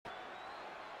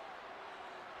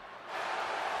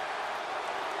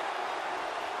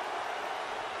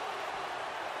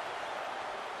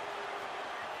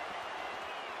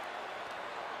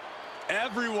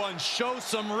Everyone show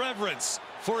some reverence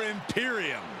for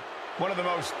Imperium. One of the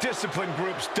most disciplined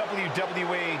groups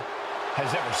WWE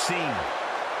has ever seen.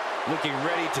 Looking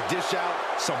ready to dish out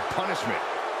some punishment.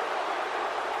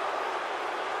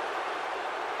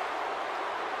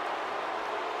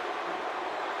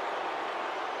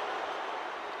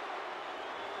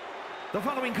 The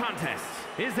following contest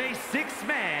is a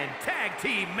six-man tag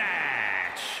team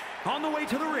match. On the way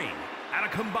to the ring at a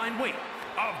combined weight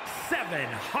of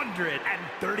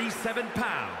 737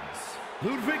 pounds,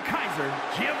 Ludwig Kaiser,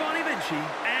 Giovanni Vinci,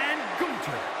 and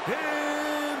Gunther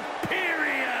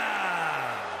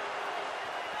Imperium.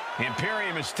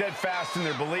 Imperium is steadfast in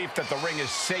their belief that the ring is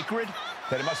sacred,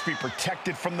 that it must be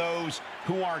protected from those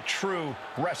who aren't true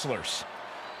wrestlers.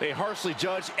 They harshly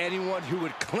judge anyone who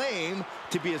would claim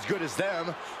to be as good as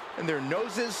them, and their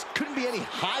noses couldn't be any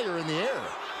higher in the air.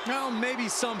 Well, maybe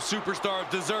some superstars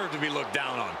deserve to be looked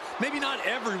down on. Maybe not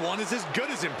everyone is as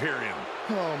good as Imperium.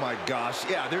 Oh my gosh,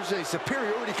 yeah, there's a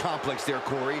superiority complex there,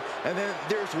 Corey, and then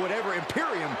there's whatever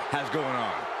Imperium has going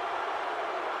on.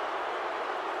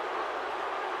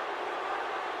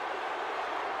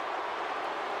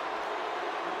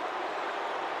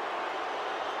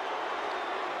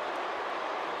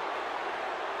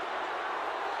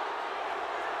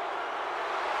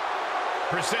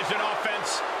 Precision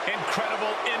offense,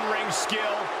 incredible in-ring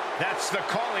skill. That's the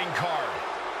calling card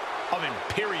of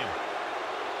Imperium.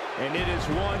 And it is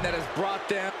one that has brought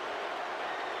them.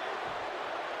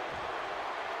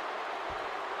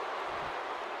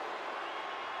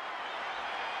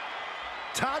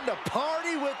 Time to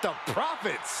party with the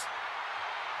Prophets.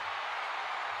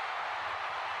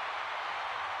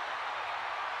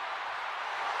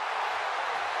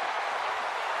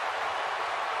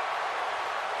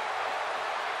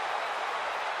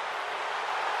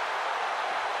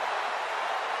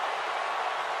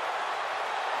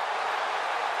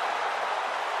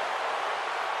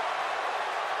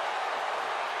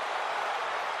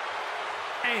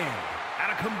 And at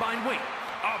a combined weight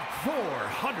of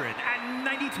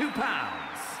 492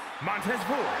 pounds, Montez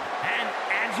Ford and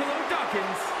Angelo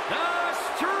Dawkins, the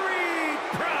Street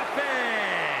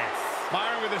Profits.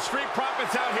 Myron, with the Street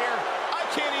Profits out here, I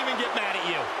can't even get mad at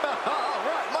you. All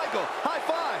right, Michael, high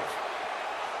five.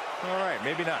 All right,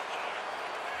 maybe not.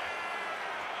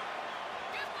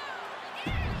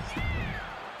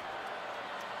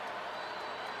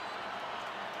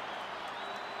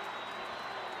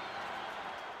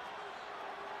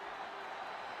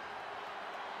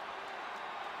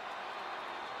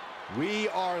 We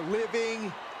are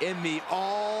living in the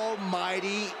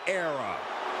almighty era.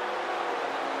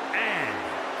 And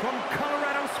from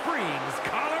Colorado Springs,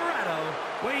 Colorado,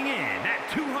 weighing in at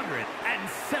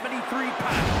 273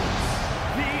 pounds,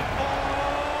 the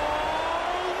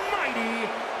almighty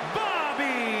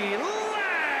Bobby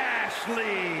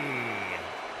Lashley.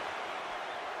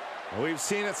 We've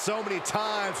seen it so many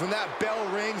times. When that bell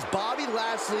rings, Bobby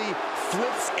Lashley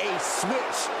flips a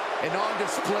switch. And on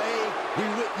display, we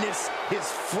witness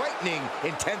his frightening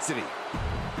intensity.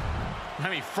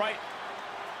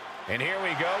 And here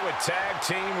we go with tag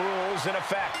team rules in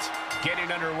effect.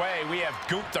 Getting underway, we have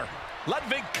Gunther,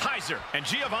 Ludwig Kaiser, and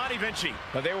Giovanni Vinci.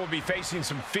 Now they will be facing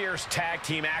some fierce tag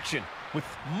team action with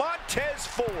Montez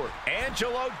Ford,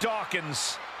 Angelo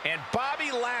Dawkins, and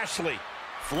Bobby Lashley.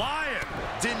 Flying,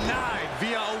 denied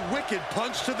via a wicked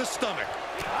punch to the stomach.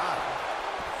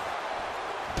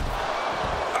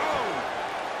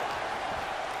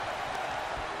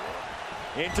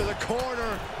 Into the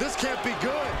corner. This can't be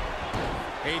good.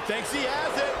 He thinks he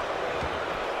has it.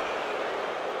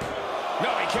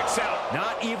 No, he kicks out.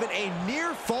 Not even a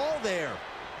near fall there.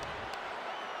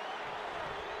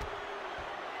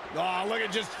 Oh, look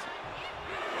at just...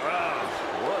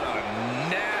 What a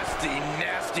nasty,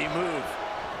 nasty move.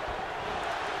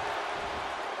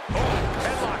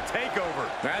 Headlock takeover.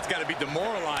 That's got to be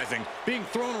demoralizing. Being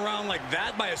thrown around like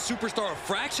that by a superstar a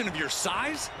fraction of your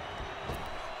size?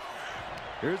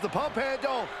 Here's the pump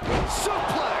handle.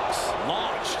 Suplex.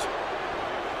 Launched.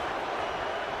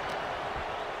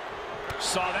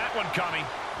 Saw that one coming.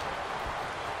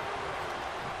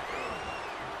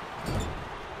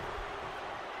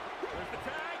 There's the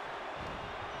tag.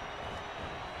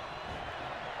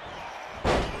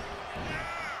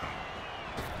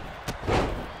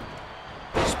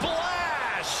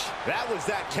 Splash! That was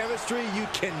that chemistry you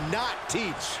cannot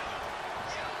teach.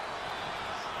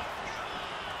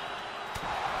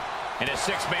 In a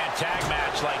six-man tag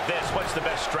match like this, what's the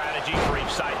best strategy for each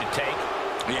side to take?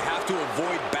 You have to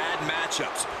avoid bad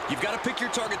matchups. You've got to pick your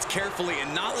targets carefully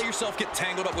and not let yourself get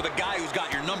tangled up with a guy who's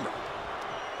got your number.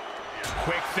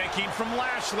 Quick thinking from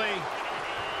Lashley.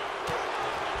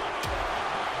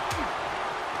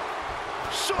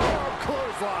 sharp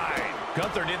clothesline.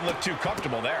 Gunther didn't look too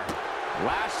comfortable there.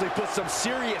 Lashley put some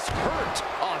serious hurt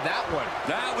on that one.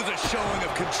 That was a showing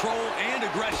of control and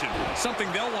aggression,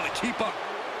 something they'll want to keep up.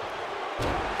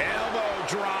 Elbow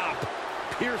drop.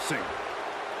 Piercing.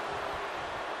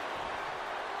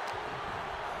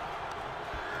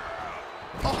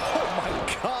 Oh my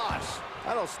gosh.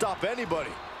 I don't stop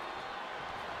anybody.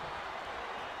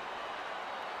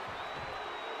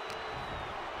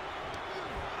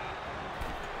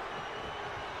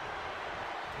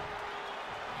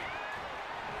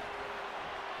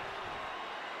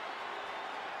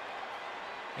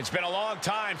 It's been a long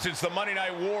time since the Monday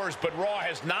Night Wars, but Raw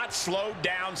has not slowed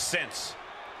down since.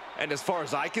 And as far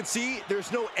as I can see,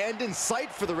 there's no end in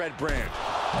sight for the Red Brand.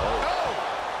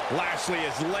 Oh! Lashley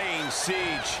is laying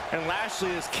siege. And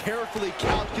Lashley is carefully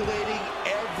calculating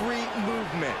every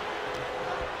movement.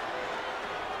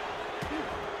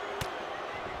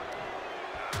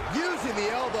 Using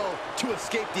the elbow to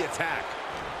escape the attack.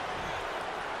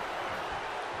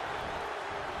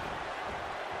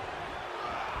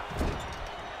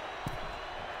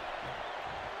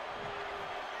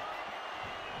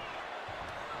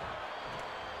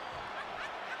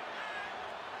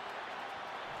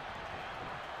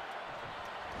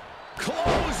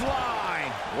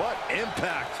 Clothesline! What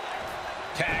impact!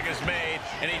 Tag is made,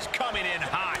 and he's coming in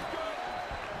hot.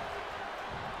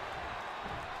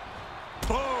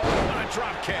 Boom! What a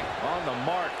drop kick. On the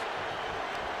mark.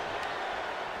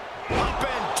 Up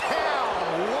and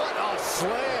down! What a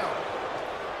slam!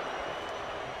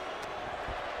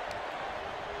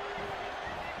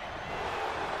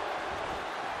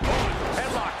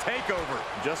 Headlock takeover.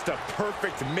 Just a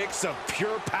perfect mix of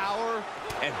pure power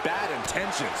and bad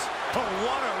intentions. Oh,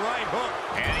 what a right hook.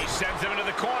 And he sends him into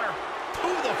the corner.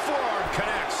 Ooh, the forearm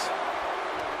connects.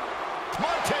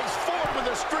 Montez forward with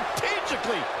a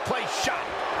strategically placed shot.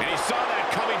 And he saw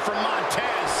that coming from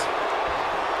Montez.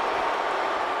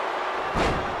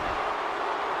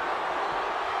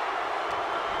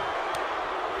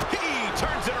 He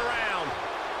turns it around.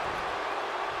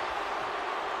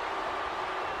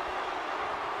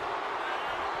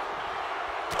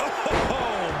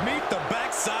 Oh, meet the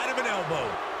backside of an elbow.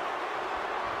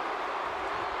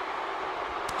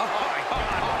 Oh, my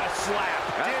God, what a slap.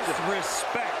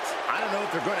 Disrespect. I don't know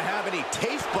if they're going to have any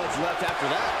taste buds left after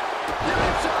that.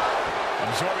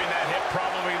 Absorbing that hit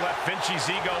probably left Vinci's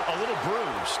ego a little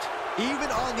bruised. Even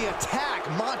on the attack,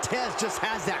 Montez just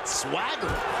has that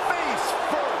swagger. Face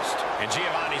first. And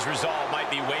Giovanni's resolve might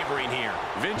be wavering here.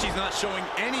 Vinci's not showing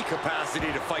any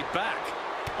capacity to fight back.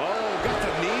 Oh, got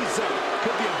the knees up.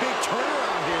 Could be a big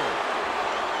turnaround here.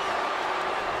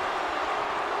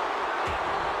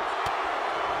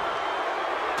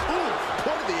 Ooh,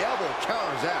 point of the elbow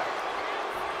counters that.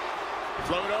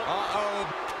 Float up. Uh-oh.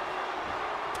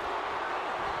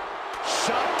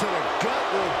 Shot to the gut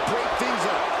will break things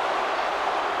up.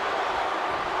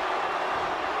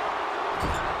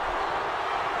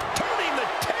 Turning the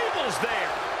tables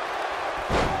there.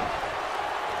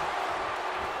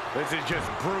 This is just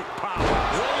brute power.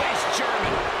 Release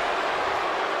German.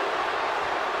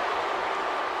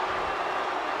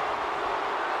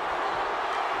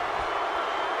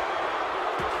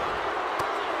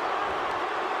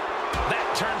 That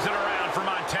turns it around for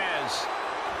Montez.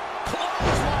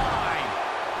 Clothesline.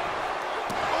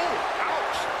 Oh,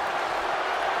 ouch.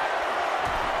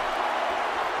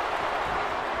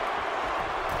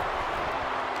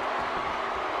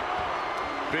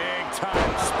 Big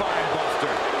time spine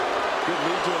buster. Could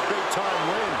lead to a big time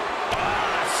win.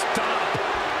 Stop.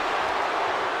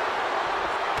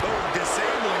 Oh,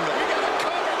 disabling them. We got it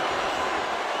covered.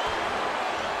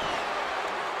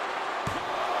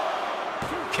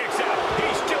 Kicks out. He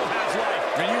still has life.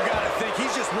 And you got to think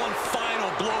he's just one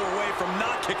final blow away from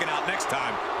not kicking out next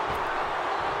time.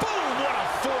 Boom, what a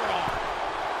forearm.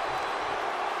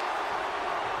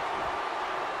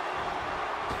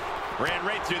 Ran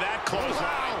right through that clothesline.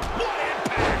 Wow. What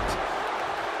impact.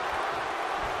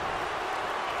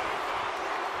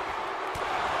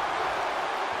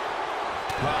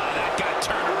 That got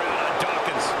turned around on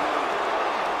Dawkins.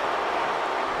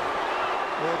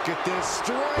 Look at this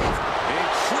strength.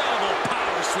 Incredible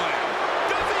power slam.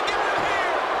 Does he get him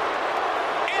here?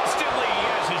 Instantly, he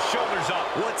has his shoulders up.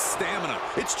 What stamina.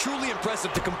 It's truly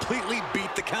impressive to completely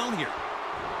beat the count here.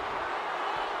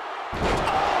 Oh,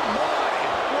 my.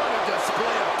 What a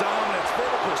display of dominance.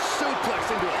 Vertical suplex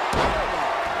into a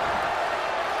fireball.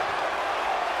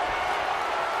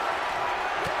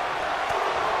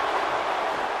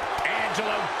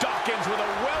 Angelo Dawkins with a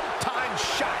well-timed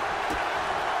shot.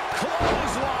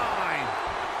 Clothesline.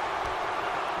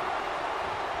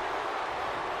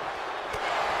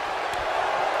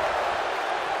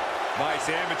 Nice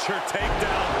amateur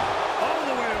takedown all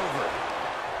the way over.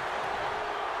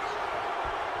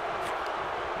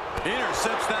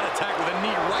 Intercepts that attack with a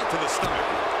knee right to the stomach.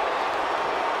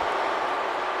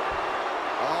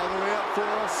 All the way up for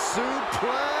a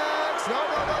suplex. No,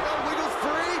 wiggles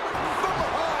free. From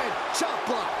behind, chop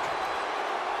block.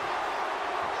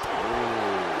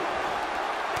 Ooh.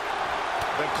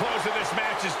 The close of this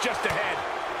match is just ahead.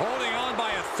 Holding on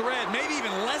by a thread, maybe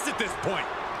even less at this point.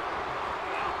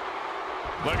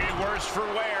 Looking worse for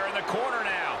wear in the corner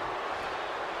now.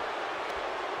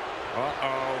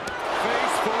 Uh-oh.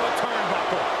 Face full of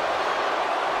turnbuckle.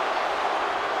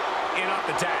 In off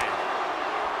the tag.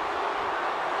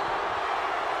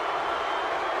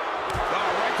 Oh,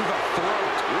 right to the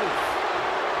throat. Oof.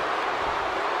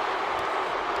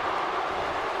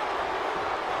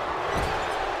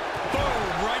 Boom,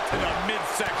 right to the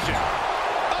midsection.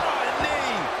 Oh, a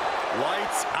knee.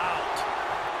 Lights out.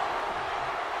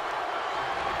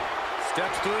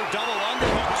 Steps through, double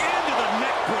underhook into the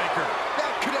neck breaker.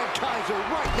 That could end Kaiser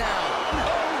right now.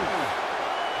 Oh!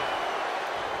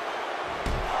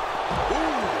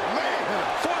 Ooh, man!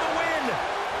 For the win!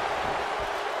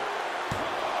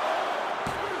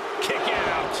 Kick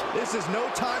out. This is no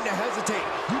time to hesitate.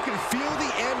 You can feel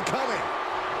the end coming.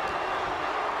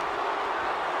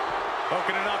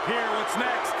 Hooking it up here, what's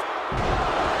next?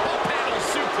 Up panel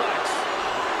suplex.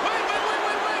 Wait.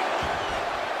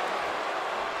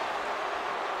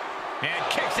 And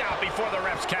kicks out before the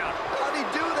refs count. How'd he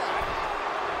do that?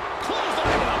 Close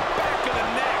on the back of the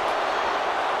neck.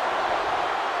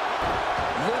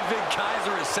 Ludwig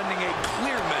Kaiser is sending a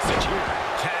clear message here.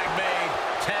 Tag made.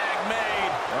 Tag made.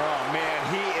 Oh, man,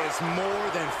 he is more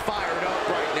than fired up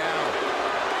right now.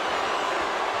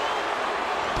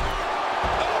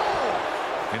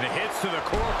 And the hits to the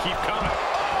core keep coming.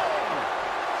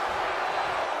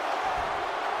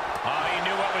 Oh, he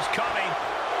knew what was coming.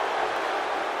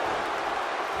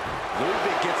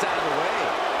 Ludwig gets out of the way.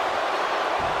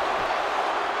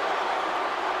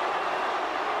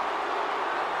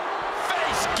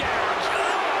 Face gouge.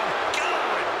 Oh,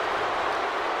 God.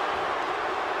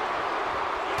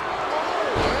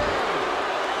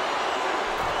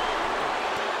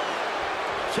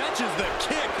 Catches the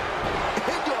kick.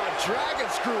 Into a dragon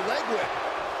screw leg whip.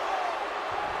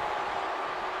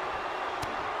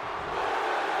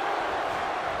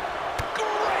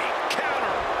 Great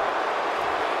counter.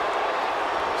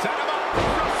 Set him up.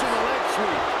 Crushing the leg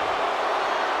sweep.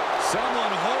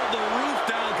 Someone hold the roof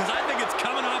down because I think it's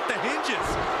coming off the hinges.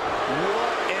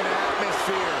 What an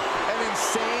atmosphere. An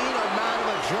insane amount of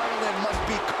adrenaline must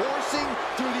be coursing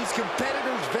through these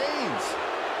competitors' veins.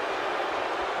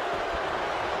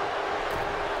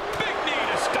 Big knee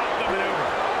to stop the maneuver.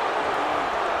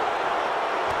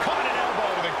 Caught an elbow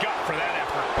to the gut for that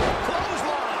effort.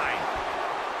 Clothesline.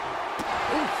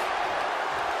 Oof.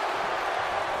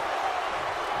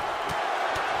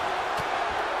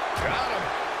 Got him.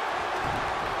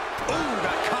 Ooh,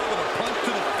 got caught with a punch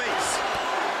to the face.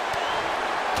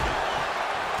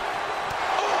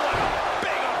 Oh, and a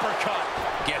big uppercut.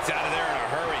 Gets out of there in a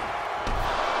hurry.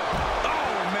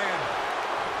 Oh, man.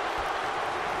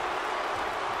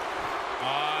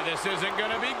 This isn't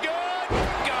going to be good.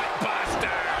 Gut buster.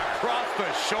 Across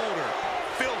the shoulder.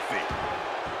 Filthy.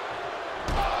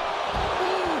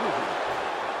 Ooh.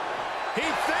 He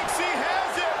thinks he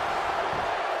has it.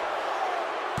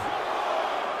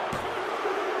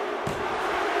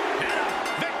 And a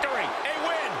victory. A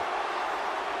win.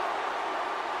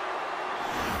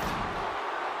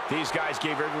 These guys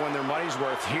gave everyone their money's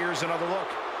worth. Here's another look.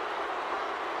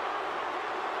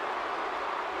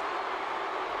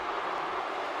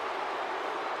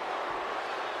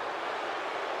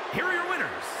 Here are your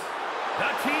winners.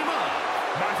 The team of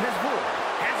Montez Ford,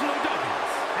 Angelo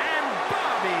Dawkins, and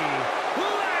Bobby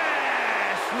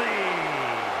Lashley.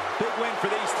 Big win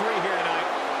for these three here tonight.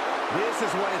 This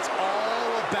is what it's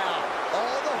all about.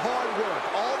 All the hard work,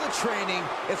 all the training,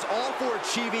 it's all for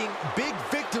achieving big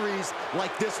victories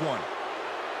like this one.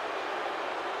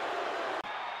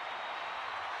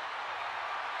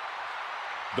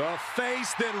 The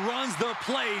face that runs the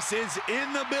place is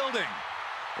in the building.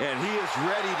 And he is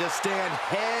ready to stand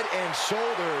head and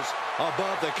shoulders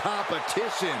above the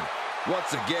competition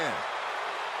once again.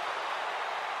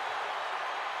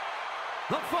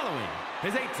 The following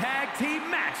is a tag team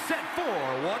match set for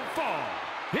one fall.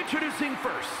 Introducing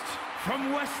first,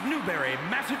 from West Newbury,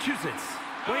 Massachusetts,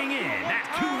 weighing in at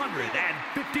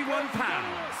 251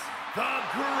 pounds, the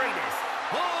greatest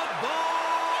of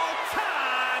all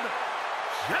time,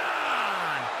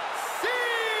 John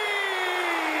Cena!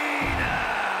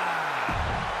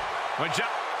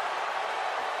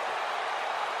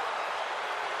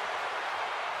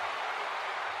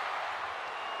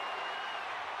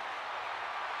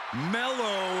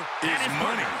 Mellow is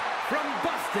money. From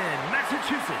Boston,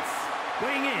 Massachusetts,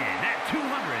 weighing in at 210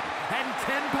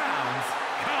 pounds,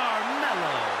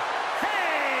 Carmelo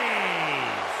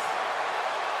Hayes.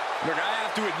 Look, I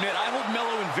have to admit, I hold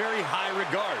Mello in very high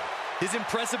regard. His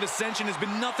impressive ascension has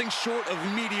been nothing short of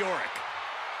meteoric.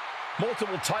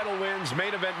 Multiple title wins,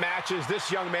 main event matches.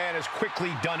 This young man has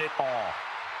quickly done it all.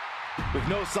 With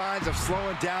no signs of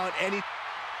slowing down any...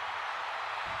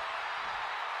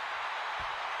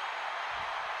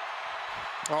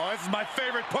 Oh, this is my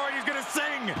favorite part. He's gonna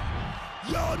sing.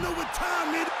 Y'all know what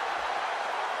time it is.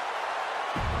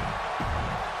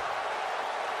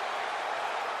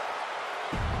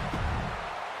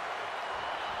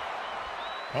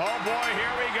 Oh boy,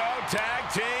 here we go. Tag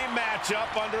team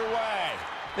matchup underway.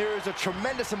 There is a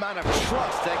tremendous amount of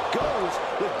trust that goes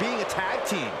with being a tag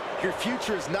team. Your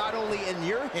future is not only in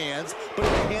your hands, but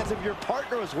in the hands of your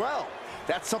partner as well.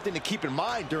 That's something to keep in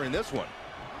mind during this one.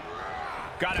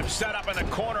 Got him set up in the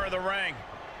corner of the ring.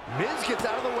 Miz gets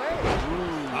out of the way.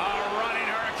 A running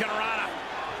Hurricane Rana.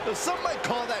 Now, some might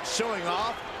call that showing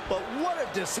off, but what a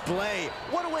display.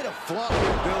 What a way to flaunt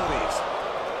your abilities.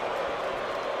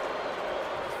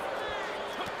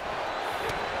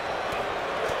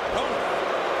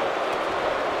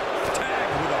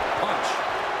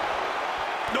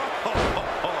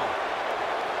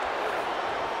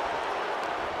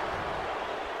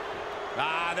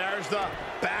 There's the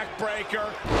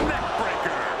backbreaker,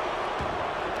 neckbreaker.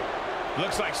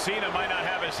 Looks like Cena might not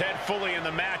have his head fully in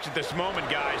the match at this moment,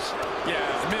 guys.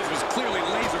 Yeah, Miz was clearly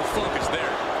laser focused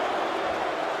there.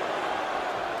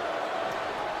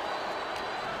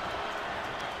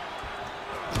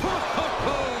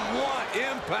 What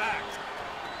impact!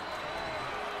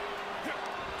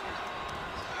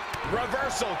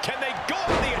 Reversal. Can they go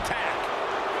on the attack?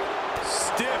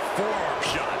 Stiff forearm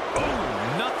shot.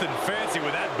 Oh, nothing fancy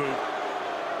with that boot.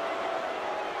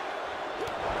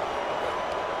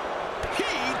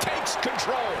 He takes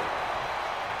control.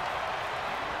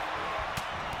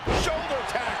 Shoulder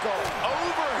tackle.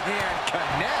 Overhand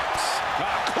connects.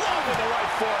 Club with the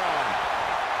right forearm.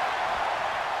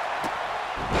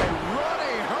 A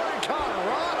running Hurricane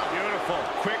Rana. Beautiful.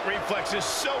 Quick reflex is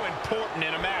so important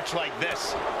in a match like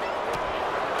this.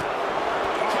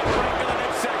 Kick right to the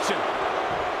midsection.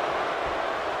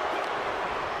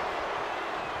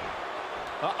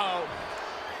 Uh-oh.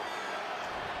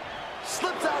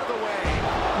 Slips out of the way.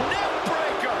 Neck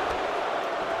breaker.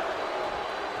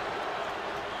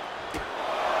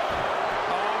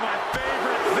 Oh, my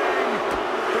favorite thing.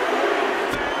 The world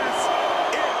famous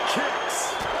it kicks.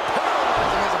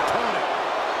 Paralyzing his opponent.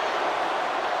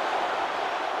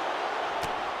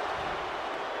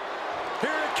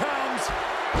 Here it comes.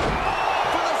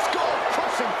 For the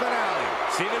skull-crushing finale.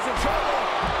 Cena's in trouble.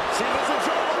 Cena's in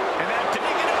trouble. And that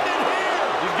didn't get it in here.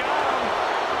 You got him.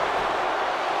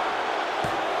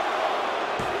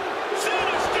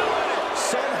 Cena's doing it.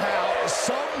 Somehow,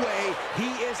 some way, he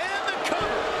is... And the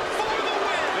cover for the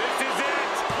win. This is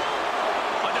it.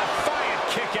 A defiant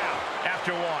kick out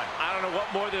after one. I don't know what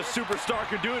more this superstar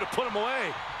could do to put him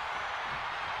away.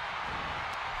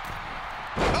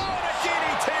 Oh, and a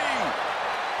DDT.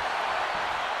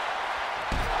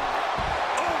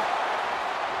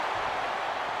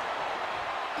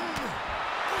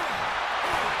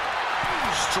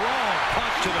 Strong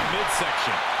punch to the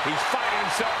midsection. He's finding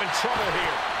himself in trouble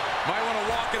here. Might want to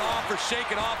walk it off or shake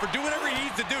it off or do whatever he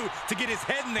needs to do to get his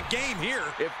head in the game here.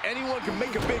 If anyone can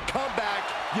make a big comeback,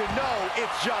 you know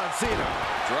it's John Cena.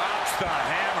 Drops the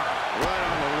hammer right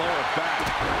on the lower back.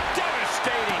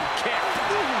 Devastating kick.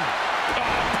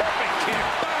 Oh, perfect kick.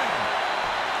 Bang!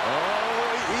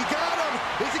 Oh, he got him.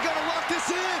 Is he going to lock this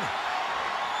in?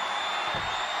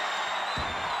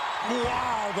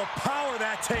 Wow, the power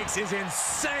that takes is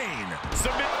insane.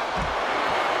 Submit.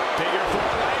 Figure 4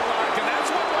 leg lock, and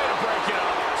that's one way to break it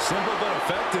up. Simple but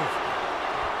effective.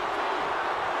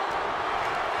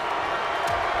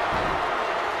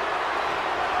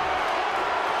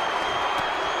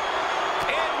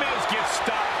 And Miz gets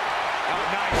stopped. Oh,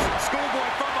 nice. Schoolboy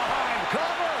from behind.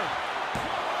 Cover.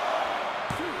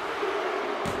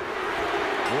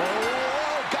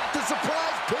 Whoa, got the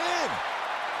surprise pin.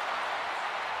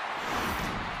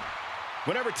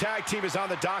 Whenever tag team is on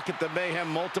the docket, the mayhem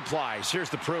multiplies.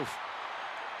 Here's the proof.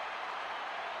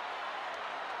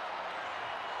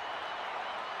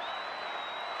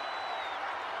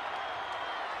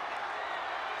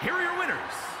 Here are your winners,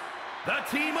 the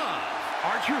team of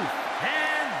R-Truth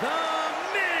and The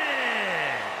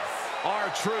Miz.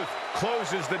 R-Truth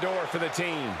closes the door for the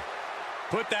team.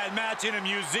 Put that match in a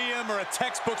museum or a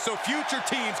textbook so future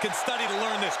teams can study to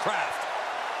learn this craft.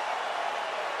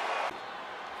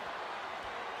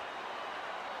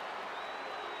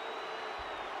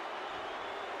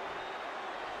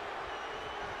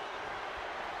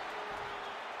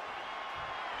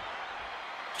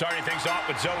 Starting things off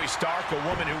with Zoe Stark, a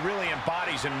woman who really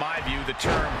embodies, in my view, the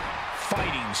term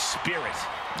fighting spirit.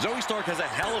 Zoe Stark has a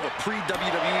hell of a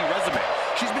pre-WWE resume.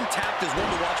 She's been tapped as one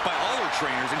to watch by all her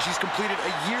trainers, and she's completed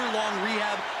a year-long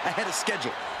rehab ahead of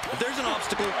schedule. If there's an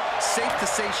obstacle, safe to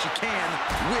say she can,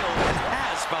 will, and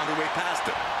has found her way past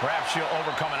it. Perhaps she'll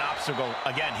overcome an obstacle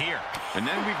again here. And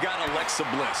then we've got Alexa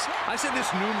Bliss. I've said this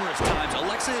numerous times.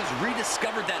 Alexa has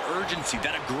rediscovered that urgency,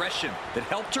 that aggression that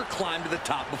helped her climb to the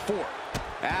top before.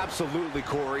 Absolutely,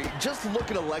 Corey. Just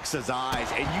look at Alexa's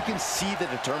eyes, and you can see the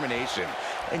determination.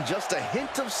 And just a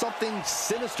hint of something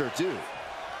sinister, too.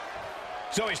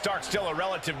 Zoe Stark's still a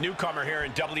relative newcomer here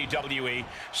in WWE.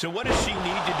 So what does she need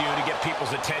to do to get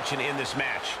people's attention in this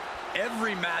match?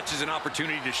 Every match is an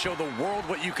opportunity to show the world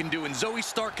what you can do, and Zoe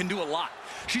Stark can do a lot.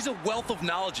 She's a wealth of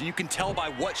knowledge, and you can tell by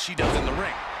what she does in the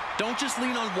ring. Don't just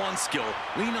lean on one skill,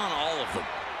 lean on all of them.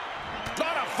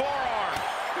 Not a forearm!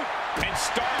 And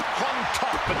Stark hung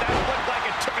tough, but that looked like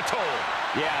it took a toll.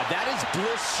 Yeah, that is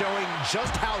Bliss showing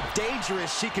just how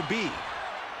dangerous she can be.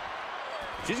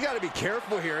 She's got to be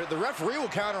careful here. The referee will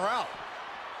count her out.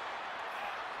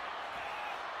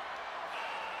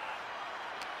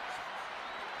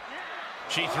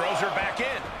 She throws her back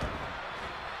in.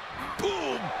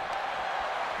 Boom!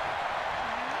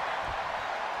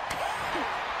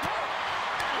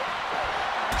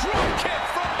 Drop kick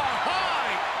from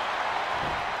behind!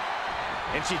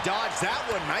 And she dodged that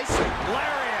one nicely.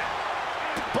 Lariat!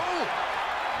 Boom!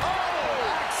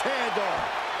 Oh, axe handle.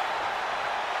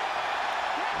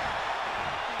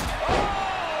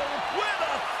 Oh, with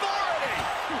authority!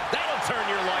 That'll turn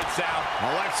your lights out.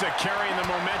 Alexa carrying the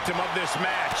momentum of this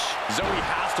match. Zoe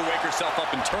has to wake herself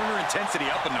up and turn her intensity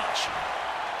up a notch.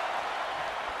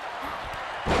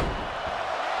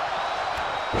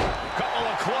 Couple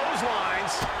of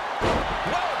clotheslines.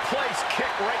 Well-placed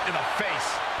kick right to the face.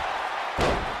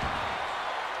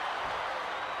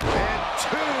 And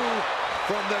two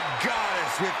from the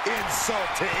goddess with insult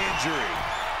to injury.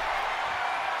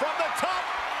 From the top,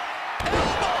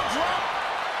 elbow drop.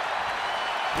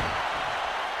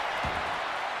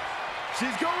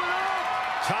 She's going up.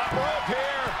 Top rope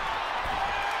here.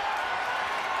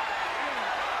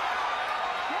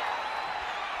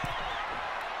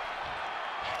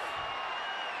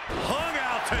 Hung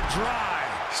out to dry.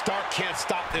 Stark can't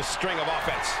stop this string of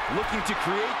offense. Looking to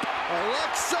create.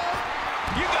 Alexa.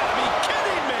 You gotta be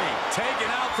kidding me! Taken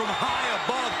out from high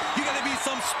above. You gotta be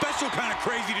some special kind of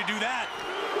crazy to do that.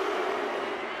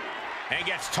 And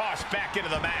gets tossed back into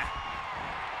the mat.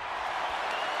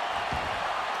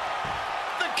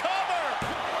 The cover!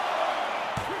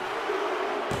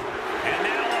 And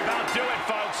that'll about do it,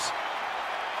 folks.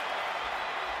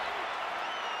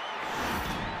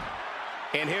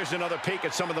 And here's another peek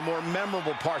at some of the more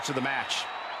memorable parts of the match.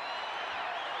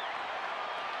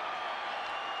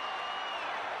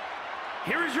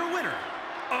 Here is your winner,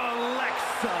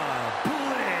 Alexa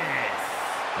Bliss.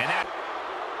 And that...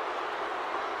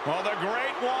 Well, the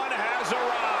Great One has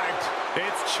arrived.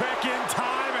 It's check-in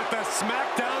time at the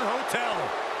SmackDown Hotel.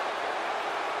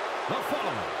 The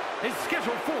following is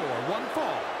scheduled for one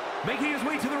fall, making his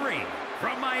way to the ring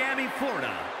from Miami,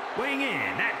 Florida, weighing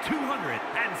in at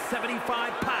 275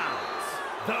 pounds,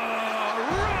 The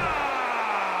Rock!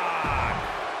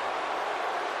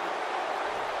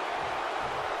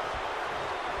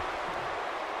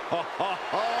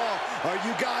 Are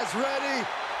you guys ready?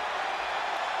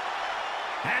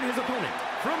 And his opponent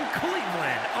from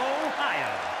Cleveland,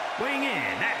 Ohio, weighing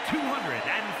in at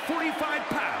 245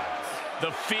 pounds.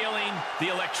 The feeling, the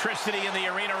electricity in the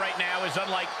arena right now is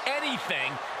unlike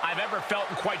anything I've ever felt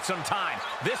in quite some time.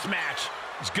 This match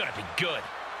is going to be good.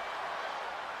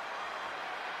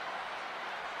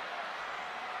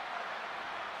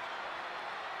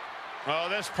 Oh,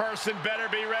 this person better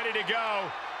be ready to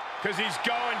go, because he's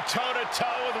going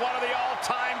toe-to-toe with one of the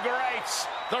all-time greats,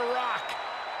 The Rock.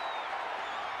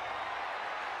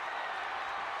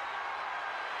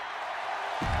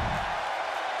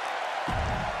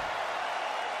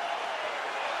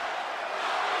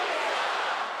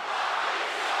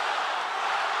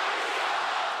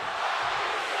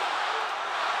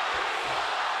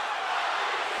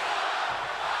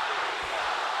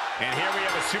 And here we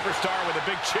have a superstar with a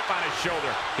big chip on his shoulder.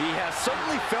 He has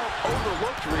certainly felt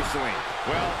overlooked recently.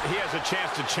 Well, he has a chance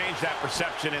to change that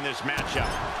perception in this matchup.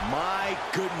 My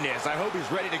goodness, I hope he's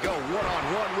ready to go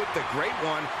one-on-one with the Great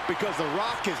One, because The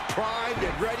Rock is primed and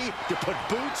ready to put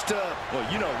boots to, well,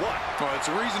 you know what. Well, it's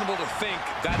reasonable to think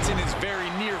that's in his very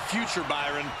near future,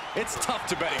 Byron. It's tough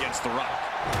to bet against The Rock.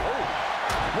 Oh,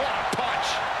 what a punch.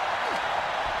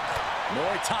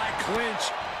 Muay Thai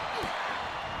clinch.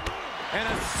 and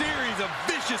a series of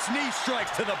vicious knee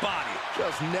strikes to the body.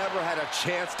 Just never had a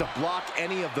chance to block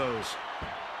any of those.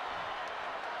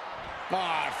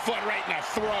 Ah, foot right in the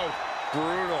throat.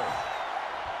 Brutal.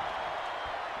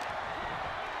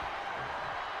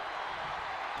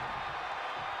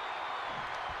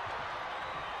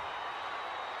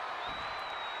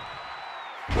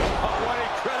 Oh, what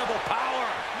incredible power.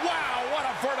 Wow, what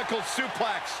a vertical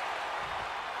suplex.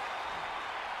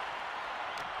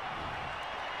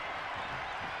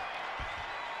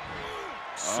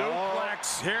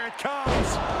 Suplex, here it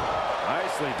comes.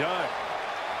 Nicely done.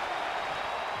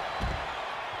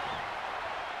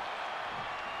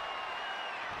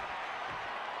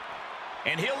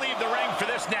 And he'll leave the ring for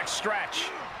this next stretch.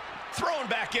 Thrown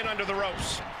back in under the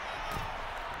ropes.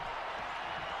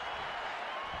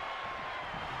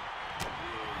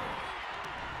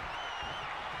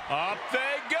 Up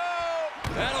they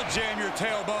go. That'll jam your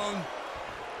tailbone.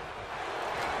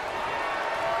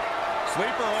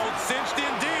 Sleeper hold cinched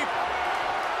in deep.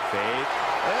 Fade.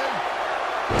 And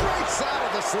breaks out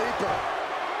of the sleeper.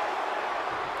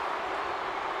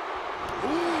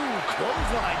 Ooh,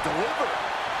 clothesline delivered.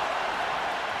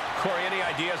 Corey, any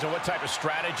ideas on what type of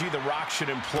strategy The Rock should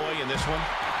employ in this one?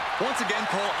 Once again,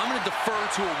 Cole, I'm going to defer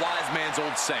to a wise man's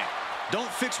old saying.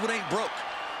 Don't fix what ain't broke.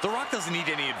 The Rock doesn't need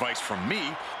any advice from me.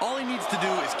 All he needs to do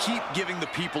is keep giving the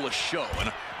people a show,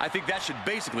 and I think that should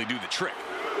basically do the trick.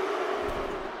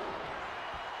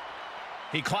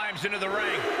 He climbs into the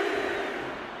ring.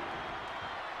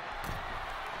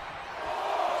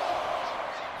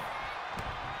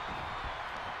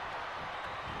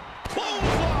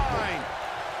 Clothesline.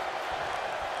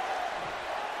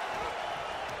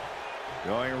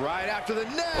 Going right after the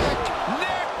neck.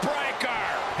 Neck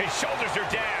breaker. His shoulders are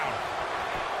down.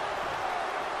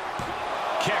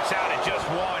 Kicks out at just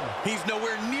one. He's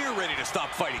nowhere near ready to stop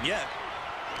fighting yet.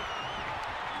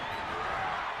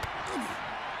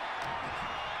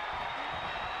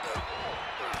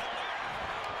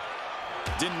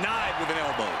 Denied with an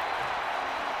elbow.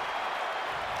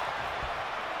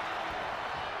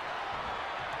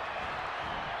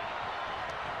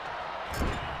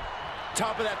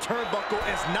 Top of that turnbuckle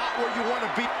is not where you want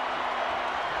to be.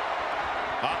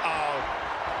 Uh-oh.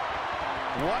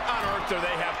 What on earth do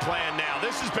they have planned now?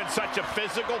 This has been such a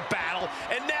physical battle.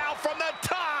 And now from the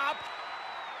top,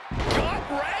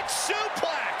 gut-wrench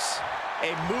suplex.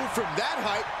 A move from that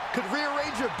height could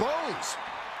rearrange your bones.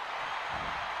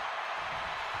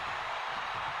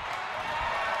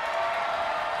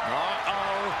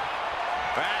 Uh-oh.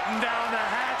 Batten down the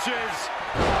hatches.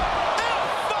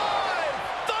 F5!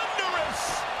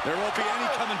 Thunderous! There won't be any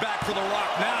coming back for The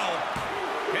Rock now.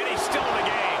 And he's still in the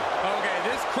game. Okay,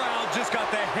 this crowd just got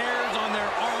the hairs on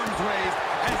their arms raised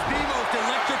as the most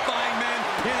electrifying man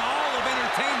in all of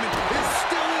entertainment is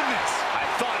still in this. I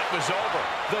thought it was over.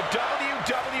 The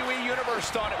WWE Universe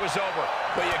thought it was over.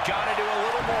 But you got to do a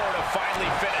little more to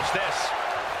finally finish this.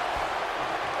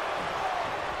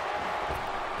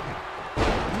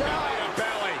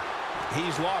 Belly.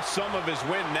 He's lost some of his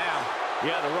wind now.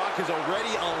 Yeah, The Rock is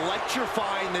already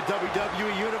electrifying the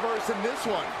WWE Universe in this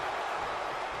one.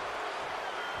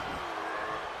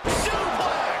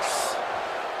 Suplex!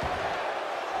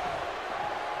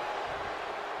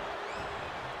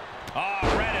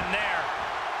 Oh, red in there.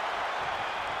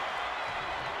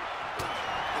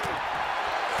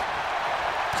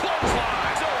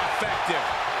 Clothesline! So effective.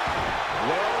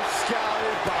 Well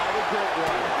scouted by the Great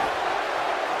One.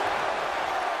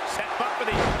 Set up for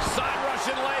the side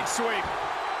Russian leg sweep.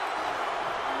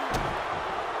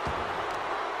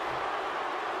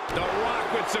 The Rock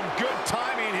with some good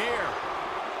timing here.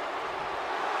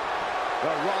 The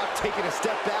Rock taking a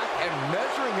step back and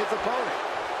measuring his opponent.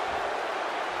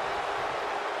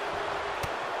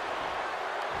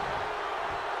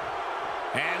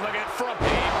 And look at from a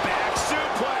back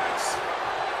suplex.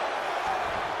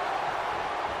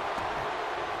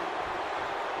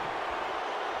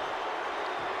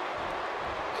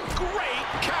 Great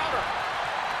counter.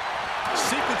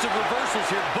 Sequence of reversals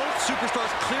here. Both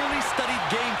superstars clearly studied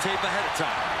game tape ahead of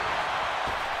time.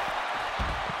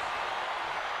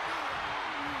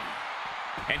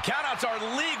 And countouts are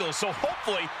legal, so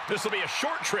hopefully this will be a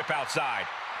short trip outside.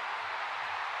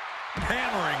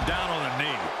 Hammering down on the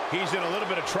knee. He's in a little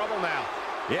bit of trouble now.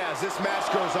 Yeah, as this match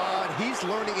goes on, he's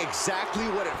learning exactly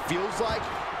what it feels like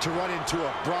to run into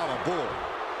a Brahma Bull.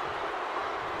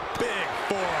 Big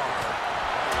forearm.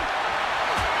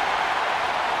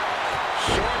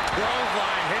 Short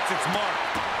clothesline hits its mark.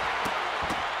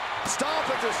 Stomp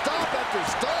after stomp after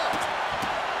stomp.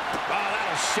 Oh,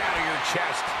 that'll shatter your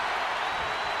chest.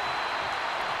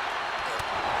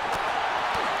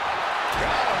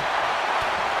 Got him.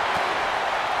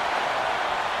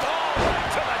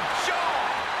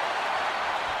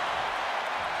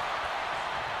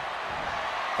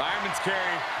 Fireman's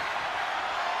carry.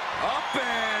 Up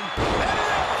and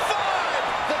F5!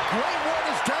 The Great One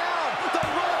is down. The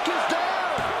Rock is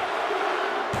down.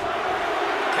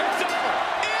 It's over.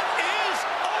 It is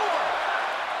over.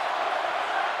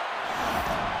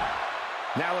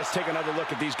 Now let's take another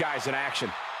look at these guys in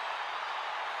action.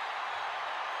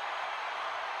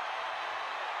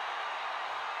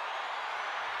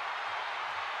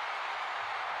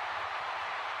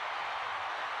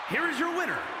 Here is your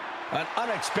winner. An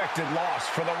unexpected loss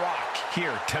for The Rock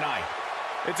here tonight.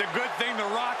 it's a good thing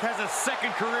The Rock has a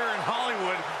second career in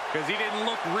Hollywood because he didn't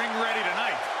look ring ready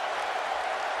tonight.